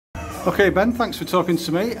Okay, Ben, thanks for talking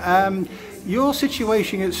to me. Your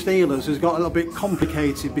situation at Steelers has got a little bit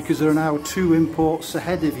complicated because there are now 2 imports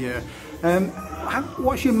ahead of you.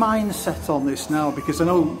 What's your mindset on this now? Because I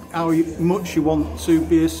know how much you want to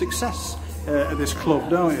be a success at this club,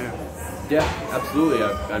 don't you? Yeah, absolutely.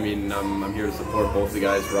 I mean, I'm here to support both the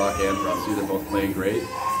guys, Rock and Rusty. They're both playing great.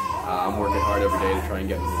 I'm working hard every day to try and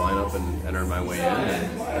get in the lineup and earn my way in.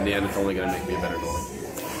 And in the end, it's only going to make me a better goalie.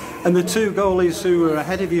 And the 2 goalies who are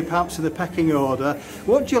ahead of you, perhaps in the pecking order,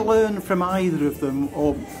 what do you learn from either of them?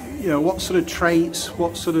 Or, you know, what sort of traits,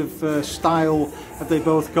 what sort of style have they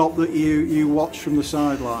both got that you watch from the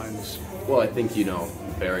sidelines? Well, I think, you know,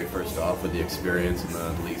 Barry, first off, with the experience in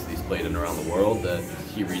the leagues that he's played in around the world, that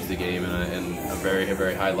he reads the game in a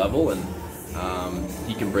very high level, and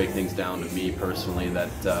he can break things down to me personally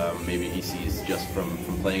that maybe he sees just from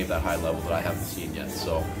playing at that high level that I haven't seen yet.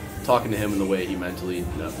 So talking to him and the way he mentally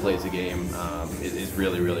plays the game is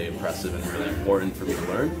really impressive and really important for me to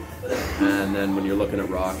learn. And then when you're looking at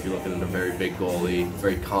Rock, you're looking at a very big goalie,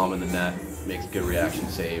 very calm in the net, makes good reaction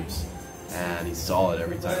saves, and he's solid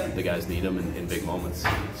every time the guys need him in big moments.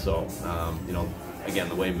 So, you know, again,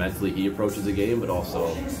 the way mentally he approaches the game, but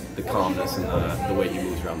also the calmness and the way he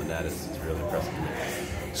moves around the net is really impressive to me.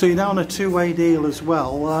 So you're now on a 2-way deal as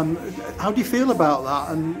well. How do you feel about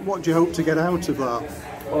that, and what do you hope to get out of that?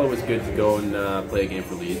 Well, it was good to go and play a game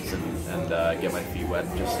for Leeds and get my feet wet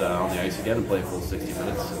just on the ice again and play a full 60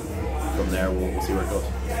 minutes. And from there, we'll see where it goes.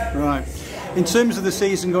 Right. In terms of the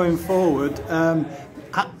season going forward,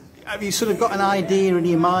 have you sort of got an idea in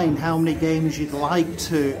your mind how many games you'd like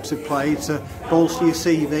to play to bolster your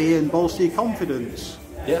CV and bolster your confidence?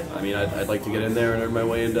 Yeah, I mean, I'd like to get in there and earn my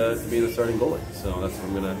way into being the starting goalie. So that's what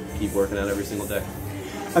I'm going to keep working at every single day.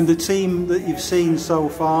 And the team that you've seen so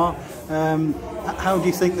far, how do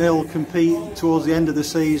you think they'll compete towards the end of the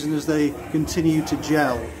season as they continue to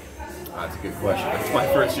gel? That's a good question. It's my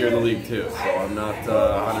first year in the league too, so I'm not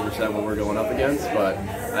 100% what we're going up against, but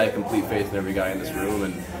I have complete faith in every guy in this room,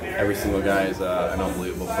 and every single guy is an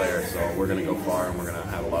unbelievable player, so we're going to go far and we're going to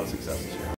have a lot of success this year.